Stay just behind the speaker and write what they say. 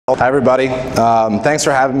Hi everybody, thanks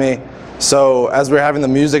for having me. So as we were having the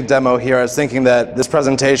music demo here, I was thinking that this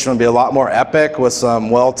presentation would be a lot more epic with some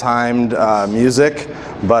well-timed music,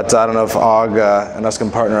 but I don't know if Og and us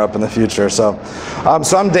can partner up in the future. So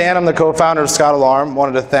I'm Dan, I'm the co-founder of Scout Alarm.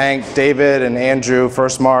 Wanted to thank David and Andrew,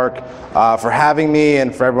 FirstMark, for having me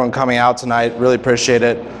and for everyone coming out tonight. Really appreciate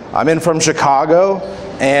it. I'm in from Chicago,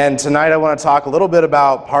 and tonight I want to talk a little bit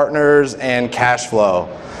about partners and cash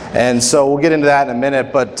flow. And so we'll get into that in a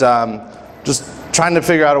minute, but just trying to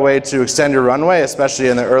figure out a way to extend your runway, especially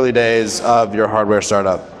in the early days of your hardware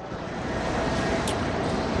startup.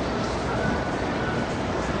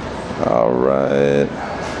 All right.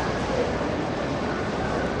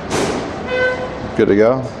 Good to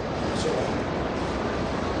go?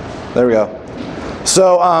 There we go.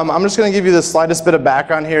 So I'm just going to give you the slightest bit of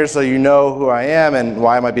background here so you know who I am and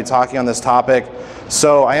why I might be talking on this topic.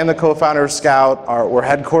 So I am the co-founder of Scout. We're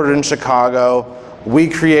headquartered in Chicago. We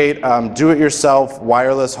create do-it-yourself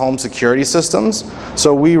wireless home security systems.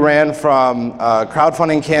 So we ran from a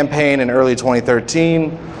crowdfunding campaign in early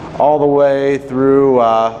 2013 all the way through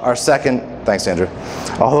our second, thanks Andrew,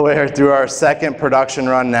 all the way through our second production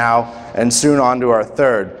run now and soon on to our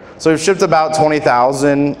third. So we've shipped about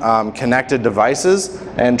 20,000 connected devices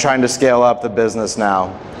and trying to scale up the business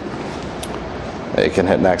now. You can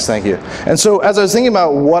hit next, thank you. And so as I was thinking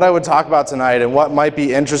about what I would talk about tonight and what might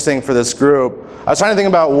be interesting for this group, I was trying to think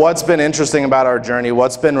about what's been interesting about our journey,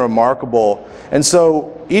 what's been remarkable. And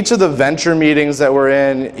so each of the venture meetings that we're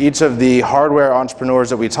in, each of the hardware entrepreneurs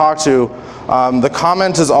that we talk to, the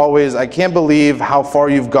comment is always, I can't believe how far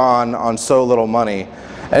you've gone on so little money.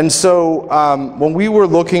 And so when we were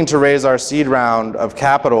looking to raise our seed round of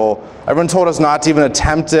capital, everyone told us not to even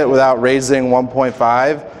attempt it without raising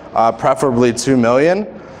 1.5, preferably 2 million.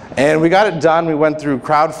 And we got it done. We went through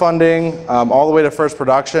crowdfunding all the way to first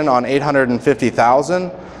production on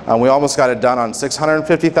 850,000. We almost got it done on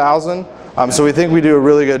 650,000. So we think we do a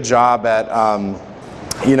really good job at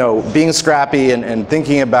being scrappy and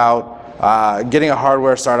thinking about getting a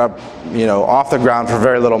hardware startup off the ground for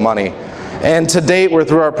very little money. And to date, we're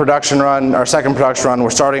through our production run, our second production run. We're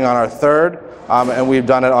starting on our third, and we've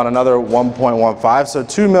done it on another 1.15. So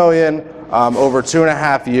 2 million over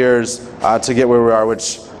 2.5 years to get where we are,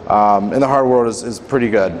 which in the hard world is pretty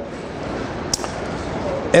good.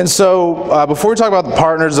 And so before we talk about the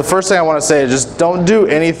partners, the first thing I want to say is just don't do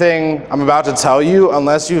anything I'm about to tell you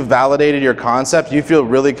unless you've validated your concept. You feel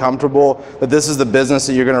really comfortable that this is the business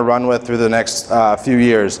that you're going to run with through the next few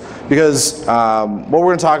years. Because what we're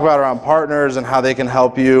going to talk about around partners and how they can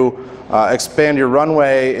help you expand your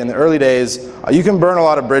runway in the early days, you can burn a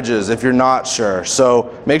lot of bridges if you're not sure.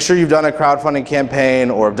 So make sure you've done a crowdfunding campaign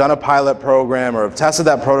or have done a pilot program or have tested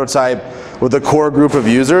that prototype with a core group of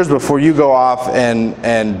users before you go off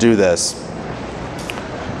and do this.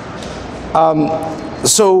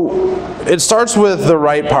 So it starts with the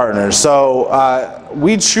right partners. So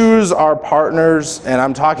we choose our partners, and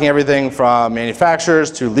I'm talking everything from manufacturers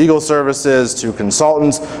to legal services to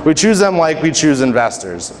consultants. We choose them like we choose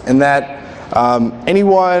investors, in that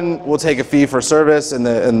anyone will take a fee for service, and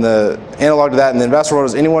the analog to that in the investor world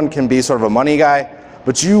is anyone can be sort of a money guy,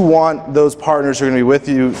 but you want those partners who are going to be with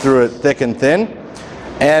you through it thick and thin.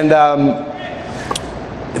 And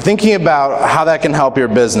thinking about how that can help your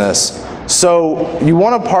business. So you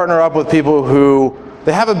want to partner up with people who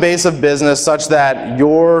they have a base of business such that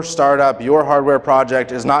your startup, your hardware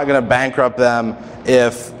project is not going to bankrupt them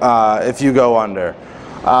if you go under.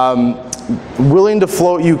 Willing to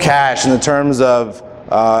float you cash in the terms of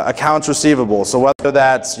accounts receivable. So whether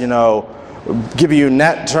that's give you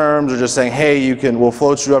net terms or just saying, hey, we'll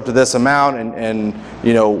float you up to this amount and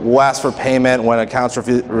we'll ask for payment when accounts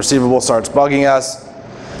receivable starts bugging us.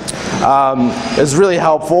 Is really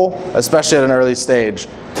helpful, especially at an early stage.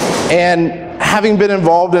 And having been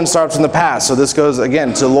involved in startups in the past, so this goes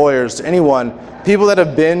again to lawyers, to anyone, people that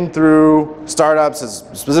have been through startups,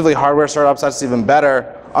 specifically hardware startups, that's even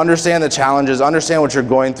better, understand the challenges, understand what you're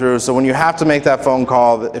going through, so when you have to make that phone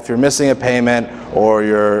call, if you're missing a payment or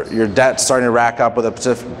your debt's starting to rack up with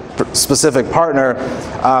a specific partner,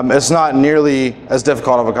 it's not nearly as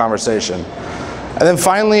difficult of a conversation. And then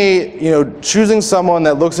finally, choosing someone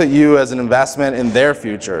that looks at you as an investment in their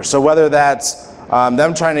future. So whether that's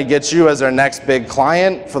them trying to get you as their next big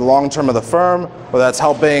client for the long term of the firm, or that's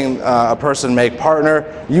helping a person make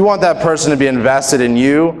partner, you want that person to be invested in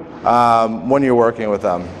you when you're working with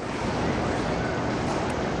them.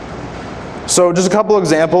 So just a couple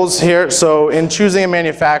examples here. So in choosing a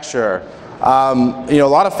manufacturer, a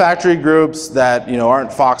lot of factory groups that aren't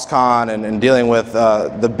Foxconn and dealing with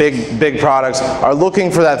the big products are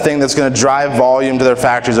looking for that thing that's going to drive volume to their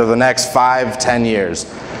factories over the next 5-10 years.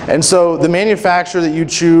 And so the manufacturer that you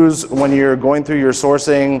choose when you're going through your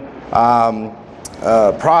sourcing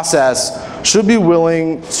process should be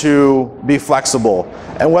willing to be flexible.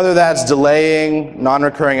 And whether that's delaying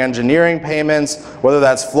non-recurring engineering payments, whether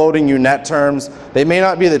that's floating you net terms, they may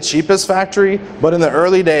not be the cheapest factory, but in the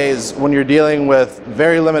early days when you're dealing with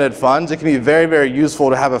very limited funds, it can be very, very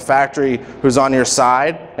useful to have a factory who's on your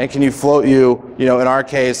side and can you float you, in our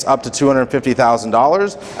case, up to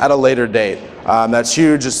 $250,000 at a later date. That's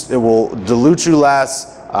huge. It will dilute you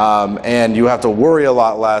less. And you have to worry a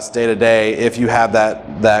lot less day to day if you have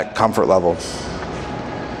that comfort level.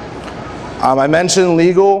 I mentioned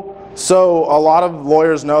legal. So a lot of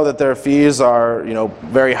lawyers know that their fees are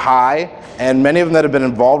very high, and many of them that have been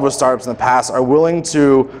involved with startups in the past are willing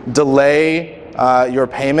to delay your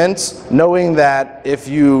payments, knowing that if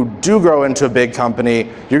you do grow into a big company,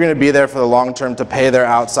 you're going to be there for the long term to pay their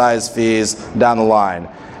outsized fees down the line.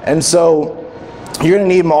 And so you're going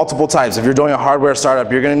to need multiple types. If you're doing a hardware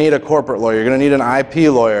startup, you're going to need a corporate lawyer, you're going to need an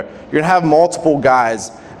IP lawyer, you're going to have multiple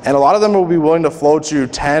guys, and a lot of them will be willing to float you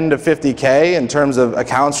 10 to 50K in terms of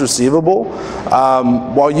accounts receivable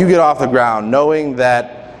while you get off the ground, knowing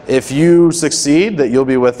that if you succeed, that you'll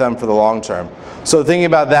be with them for the long term. So thinking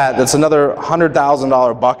about that, that's another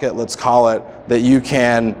 $100,000 bucket, let's call it, that you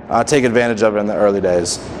can take advantage of in the early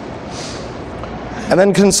days. And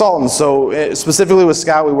then consultants. So specifically with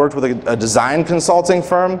Scout, we worked with a design consulting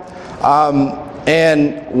firm.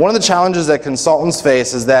 And one of the challenges that consultants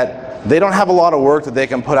face is that they don't have a lot of work that they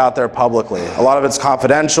can put out there publicly. A lot of it's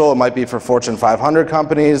confidential. It might be for Fortune 500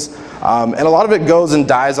 companies. And a lot of it goes and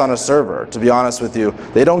dies on a server, to be honest with you.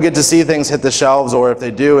 They don't get to see things hit the shelves, or if they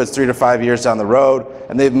do, it's 3 to 5 years down the road,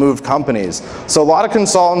 and they've moved companies. So a lot of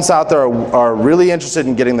consultants out there are really interested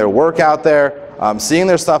in getting their work out there, seeing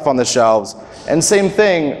their stuff on the shelves. And same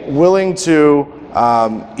thing, willing to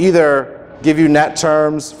either give you net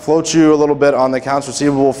terms, float you a little bit on the accounts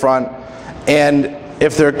receivable front, and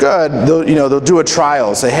if they're good, they'll do a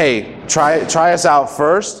trial. Say, hey, try us out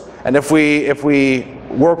first, and if we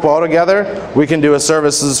work well together, we can do a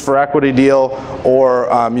services for equity deal, or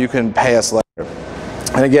you can pay us later.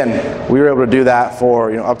 And again, we were able to do that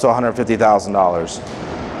for up to $150,000.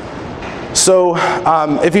 So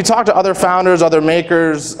if you talk to other founders, other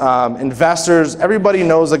makers, investors, everybody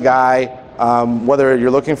knows a guy, whether you're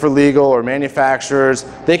looking for legal or manufacturers,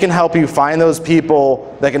 they can help you find those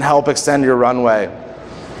people that can help extend your runway.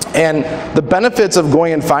 And the benefits of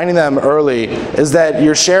going and finding them early is that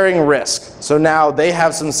you're sharing risk. So now they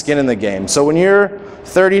have some skin in the game. So when you're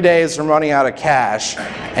 30 days from running out of cash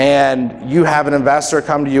and you have an investor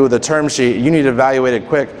come to you with a term sheet, you need to evaluate it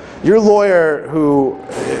quick. Your lawyer who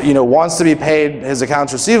wants to be paid his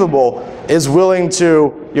accounts receivable is willing to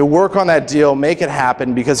work on that deal, make it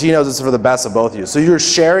happen, because he knows it's for the best of both of you. So you're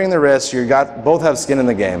sharing the risk, both have skin in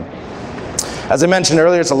the game. As I mentioned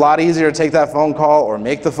earlier, it's a lot easier to take that phone call or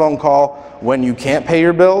make the phone call when you can't pay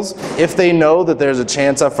your bills if they know that there's a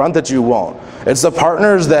chance up front that you won't. It's the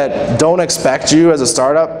partners that don't expect you as a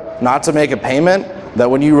startup not to make a payment that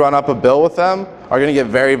when you run up a bill with them are going to get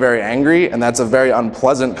very, very angry, and that's a very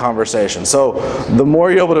unpleasant conversation. So the more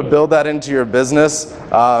you're able to build that into your business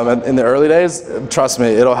in the early days, trust me,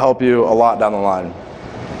 it'll help you a lot down the line.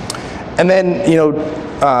 And then,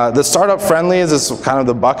 the startup friendlies is kind of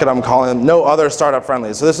the bucket I'm calling them. No other startup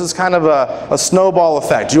friendlies. So this is kind of a snowball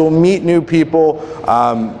effect. You'll meet new people,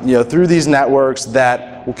 through these networks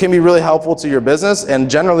that can be really helpful to your business and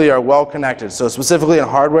generally are well connected. So specifically in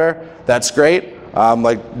hardware, that's great.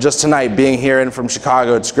 Like just tonight, being here from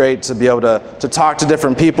Chicago, it's great to be able to talk to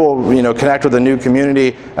different people, connect with a new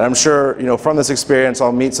community. And I'm sure, from this experience,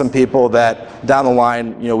 I'll meet some people that down the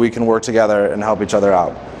line, we can work together and help each other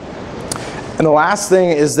out. And the last thing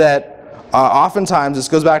is that oftentimes, this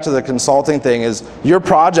goes back to the consulting thing, is your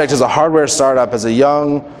project as a hardware startup, as a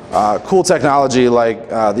young, cool technology like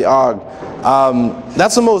the AUG,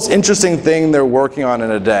 that's the most interesting thing they're working on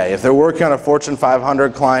in a day. If they're working on a Fortune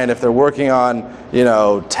 500 client, if they're working on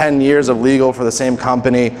 10 years of legal for the same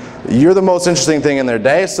company, you're the most interesting thing in their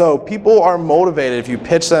day. So people are motivated, if you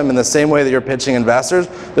pitch them in the same way that you're pitching investors,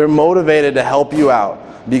 they're motivated to help you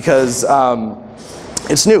out because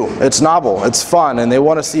it's new, it's novel, it's fun, and they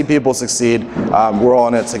want to see people succeed. We're all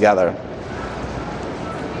in it together.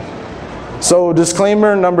 So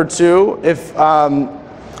disclaimer number 2, if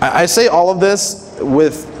I say all of this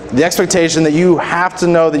with the expectation that you have to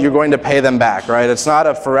know that you're going to pay them back, right? It's not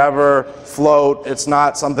a forever float. It's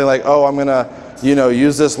not something like, oh, I'm going to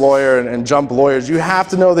use this lawyer and jump lawyers. You have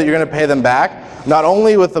to know that you're going to pay them back, not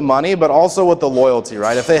only with the money, but also with the loyalty,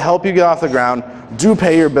 right? If they help you get off the ground, do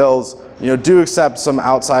pay your bills, do accept some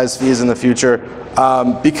outsized fees in the future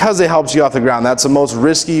because it helps you off the ground. That's the most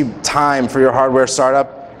risky time for your hardware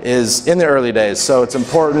startup, is in the early days. So it's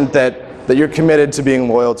important that you're committed to being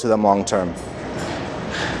loyal to them long term.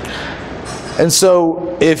 And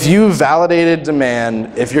so if you validated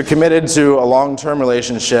demand, if you're committed to a long-term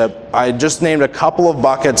relationship, I just named a couple of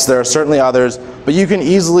buckets. There are certainly others, but you can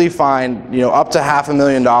easily find up to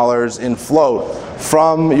 $500,000 in float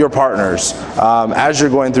from your partners as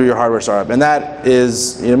you're going through your hardware startup. And that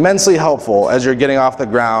is immensely helpful as you're getting off the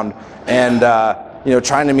ground and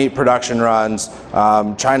trying to meet production runs,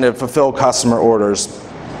 trying to fulfill customer orders.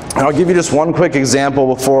 And I'll give you just one quick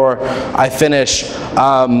example before I finish.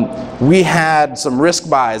 We had some risk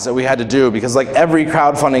buys that we had to do because, like every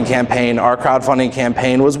crowdfunding campaign, our crowdfunding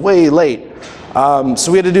campaign was way late.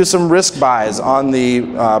 So we had to do some risk buys on the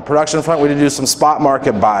production front. We had to do some spot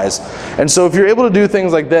market buys. And so if you're able to do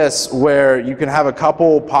things like this, where you can have a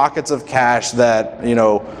couple pockets of cash that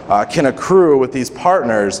can accrue with these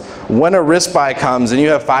partners, when a risk buy comes and you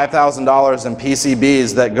have $5,000 in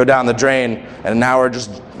PCBs that go down the drain and now are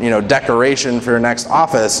just decoration for your next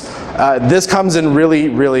office, this comes in really,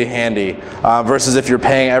 really handy versus if you're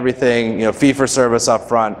paying everything fee for service up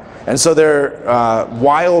front. And so there are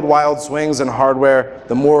wild swings in hardware.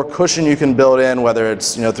 The more cushion you can build in, whether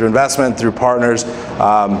it's through investment, through partners,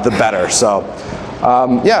 the better. So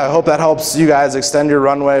yeah, I hope that helps you guys extend your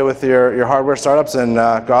runway with your hardware startups and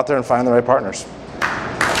go out there and find the right partners.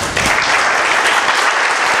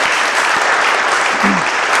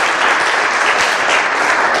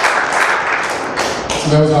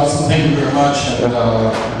 That was awesome. Thank you very much. And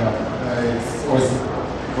it's always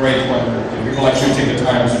great when people actually take the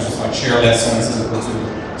time to just share lessons as opposed to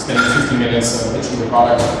spending 50 minutes pitching the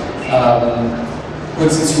product. But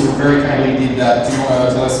since you very kindly did that, do you want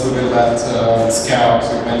to tell us a little bit about Scout?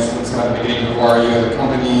 So you mentioned at the beginning, who are you as a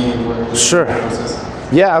company? Sure.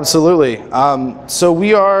 Yeah, absolutely. So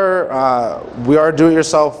we are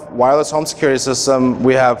do-it-yourself wireless home security system.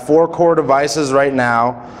 We have 4 core devices right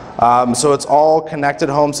now. So it's all connected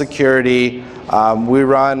home security. We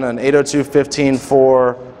run an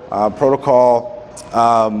 802.15.4 protocol.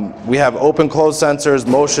 We have open close sensors,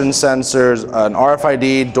 motion sensors, an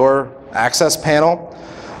RFID door access panel.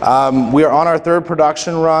 We are on our 3rd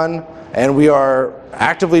production run, and we are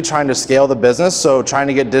actively trying to scale the business. So trying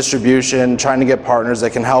to get distribution, trying to get partners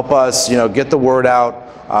that can help us, get the word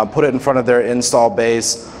out, put it in front of their install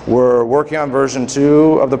base. We're working on version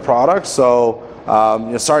 2 of the product. So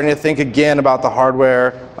starting to think again about the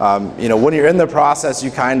hardware. When you're in the process,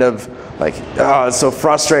 you kind of oh, it's so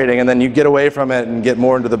frustrating, and then you get away from it and get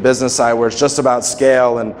more into the business side where it's just about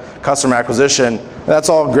scale and customer acquisition. That's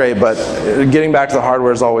all great, but getting back to the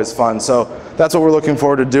hardware is always fun. So that's what we're looking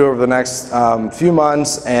forward to do over the next few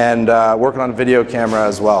months, and working on video camera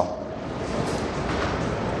as well.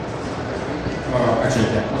 Actually,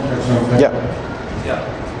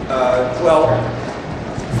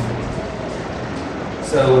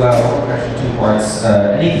 So one question, 2 parts.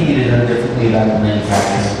 Anything you did done differently about the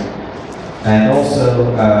manufacturing? And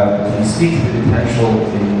also, can you speak to the potential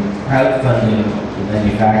in crowdfunding the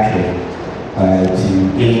manufacturing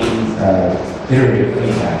to gain iterative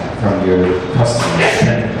feedback from your customers,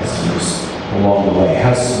 potential customers along the way?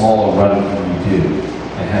 How small a run can you do,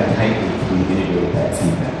 and how tightly can you integrate that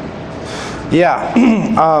feedback? Yeah,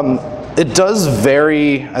 it does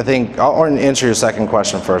vary. I think I'll answer your second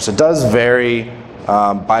question first. It does vary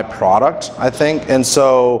by product, I think, and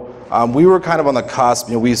so we were kind of on the cusp.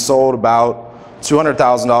 We sold about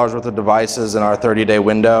 $200,000 worth of devices in our 30-day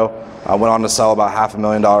window. Went on to sell about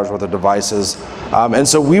 $500,000 worth of devices, and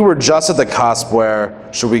so we were just at the cusp where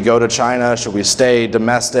should we go to China, should we stay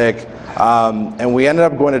domestic, and we ended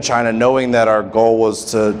up going to China knowing that our goal was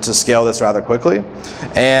to scale this rather quickly,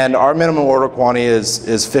 and our minimum order quantity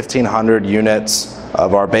is 1,500 units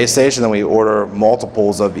of our base station, and we order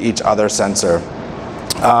multiples of each other sensor.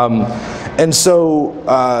 And so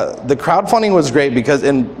the crowdfunding was great because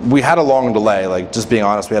we had a long delay, just being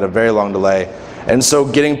honest, we had a very long delay. And so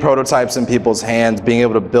getting prototypes in people's hands, being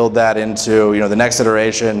able to build that into the next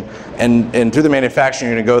iteration, and through the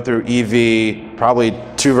manufacturing you're going to go through EV, probably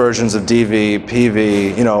 2 versions of DV,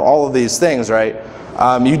 PV, all of these things, right?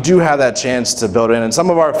 You do have that chance to build in. And some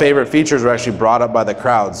of our favorite features were actually brought up by the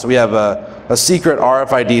crowd. So we have a secret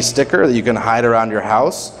RFID sticker that you can hide around your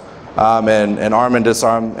house. And arm and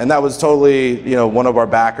disarm, and that was totally one of our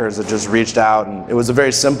backers that just reached out, and it was a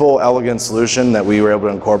very simple, elegant solution that we were able to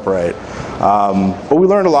incorporate. But we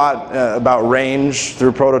learned a lot about range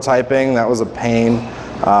through prototyping. That was a pain,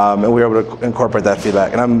 and we were able to incorporate that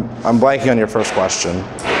feedback. And I'm blanking on your first question.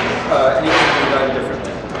 Anything you've done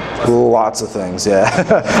differently? Lots of things,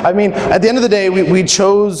 yeah. I mean, at the end of the day, we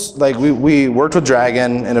chose, like, we worked with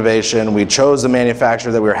Dragon Innovation. We chose the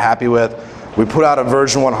manufacturer that we were happy with. We put out a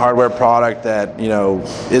version 1 hardware product that, you know,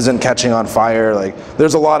 isn't catching on fire. Like,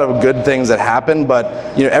 there's a lot of good things that happen,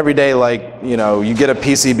 but, you know, every day, like, you know, you get a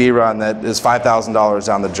PCB run that is $5,000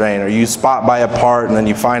 down the drain, or you spot buy a part and then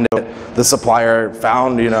you find out the supplier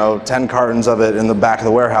found, you know, 10 cartons of it in the back of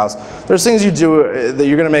the warehouse. There's things you do that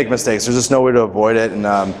you're going to make mistakes. There's just no way to avoid it, and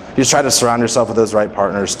you just try to surround yourself with those right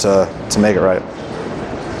partners to make it right.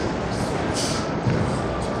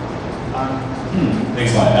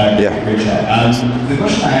 Thanks a lot. Yeah. Great chat. The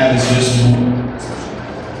question I have is just,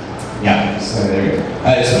 yeah, so there you go.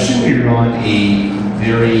 Especially when you're on a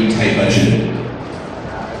very tight budget.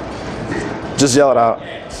 Just yell it out.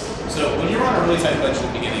 So when you're on a really tight budget at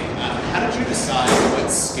the beginning, how did you decide what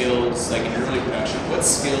skills, like in early production, what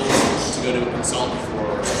skills to go to a consultant for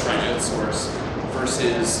or to try and outsource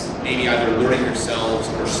versus maybe either learning yourselves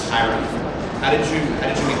or just hiring? How did you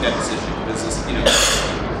make that decision? Because this, you know,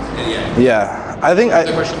 Yeah, I think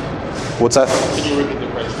the question. What's that? Can you repeat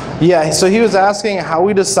the question? Yeah, so he was asking how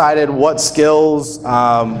we decided what skills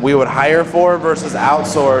we would hire for versus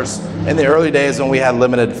outsource in the early days when we had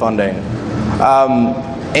limited funding.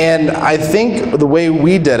 And I think the way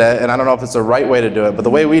we did it, and I don't know if it's the right way to do it, but the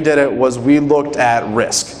way we did it was we looked at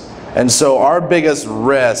risk. And so our biggest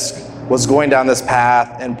risk was going down this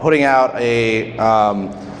path and putting out a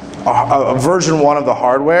version 1 of the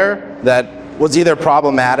hardware that was either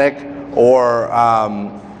problematic or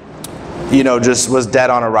you know, just was dead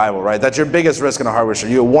on arrival, right? That's your biggest risk in a hardware store.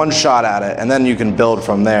 You get one shot at it, and then you can build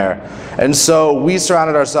from there. And so we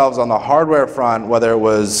surrounded ourselves on the hardware front, whether it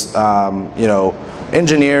was you know,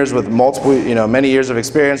 engineers with multiple, you know, many years of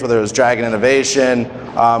experience, whether it was Dragon Innovation,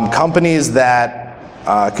 companies that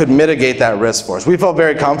could mitigate that risk for us. We felt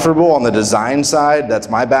very comfortable on the design side. That's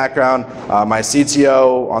my background. My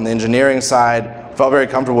CTO on the engineering side felt very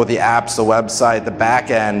comfortable with the apps, the website, the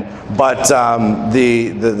back end, but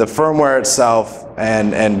the firmware itself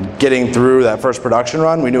and getting through that first production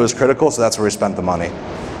run we knew was critical, so that's where we spent the money.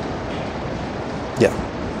 Yeah.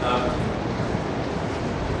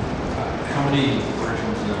 How many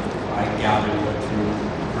versions of, I gather you went through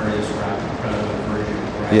various prototype versions,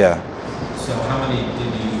 right? Yeah. So how many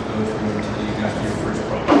did you go through until you got to your first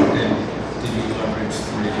prototype? And did you leverage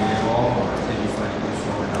 3D at all, or did you find it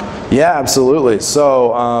useful or not? Yeah, absolutely.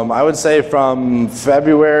 So I would say from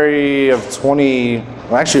February of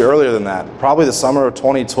well, actually earlier than that, probably the summer of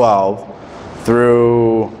 2012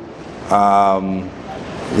 through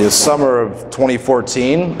the summer of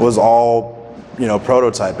 2014 was all, you know,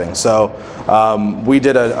 prototyping. So we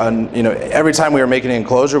did you know, every time we were making an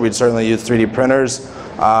enclosure, we'd certainly use 3D printers.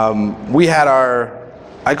 We had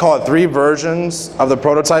I call it 3 versions of the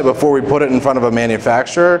prototype before we put it in front of a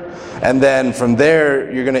manufacturer. And then from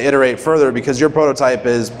there, you're going to iterate further because your prototype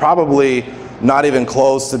is probably not even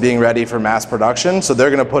close to being ready for mass production. So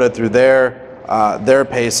they're going to put it through their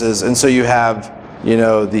paces. And so you have, you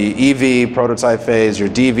know, the EV prototype phase, your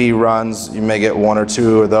DV runs, you may get 1 or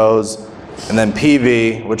 2 of those, and then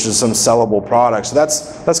PV, which is some sellable products. So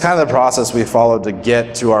that's kind of the process we followed to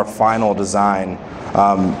get to our final design.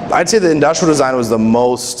 I'd say the industrial design was the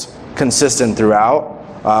most consistent throughout,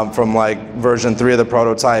 from like version 3 of the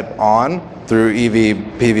prototype on through EV,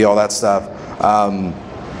 PV, all that stuff.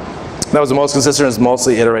 That was the most consistent. It's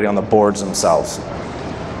mostly iterating on the boards themselves.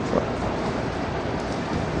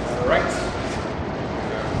 All right.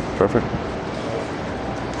 Perfect.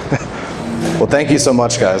 Well, thank you so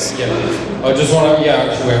much, guys. Yeah. I just want to,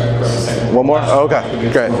 actually, we have to grab a second. One more? Oh, okay,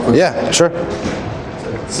 great. Yeah, sure.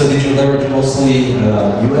 So did you leverage mostly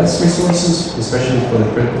U.S. resources, especially for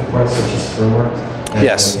the critical parts such as firmware? And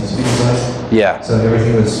Yes. PCB design? Yeah. So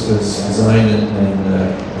everything was designed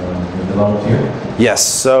and developed here? Yes,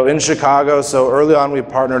 so in Chicago, so early on we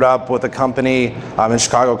partnered up with a company in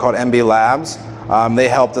Chicago called MB Labs. They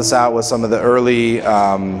helped us out with some of the early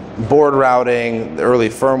board routing, the early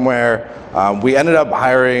firmware. We ended up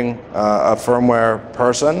hiring a firmware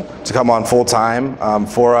person to come on full time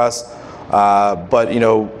for us. But you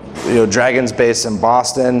know, Dragon's based in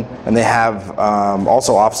Boston, and they have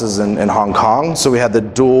also offices in Hong Kong. So we had the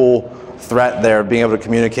dual threat there, being able to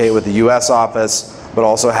communicate with the U.S. office, but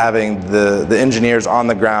also having the engineers on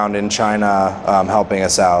the ground in China helping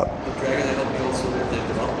us out. Did Dragon help you also with the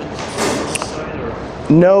development side,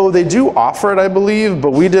 or? No, they do offer it, I believe,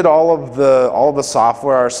 but we did all of the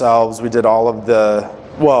software ourselves. We did all of the,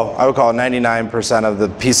 well, I would call it 99% of the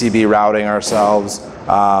PCB routing ourselves.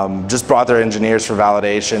 Just brought their engineers for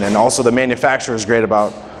validation, and also the manufacturer is great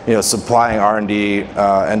about supplying R&D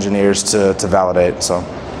engineers to validate. So,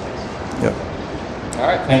 yeah. All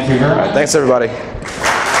right, thank you very much. Thanks, everybody.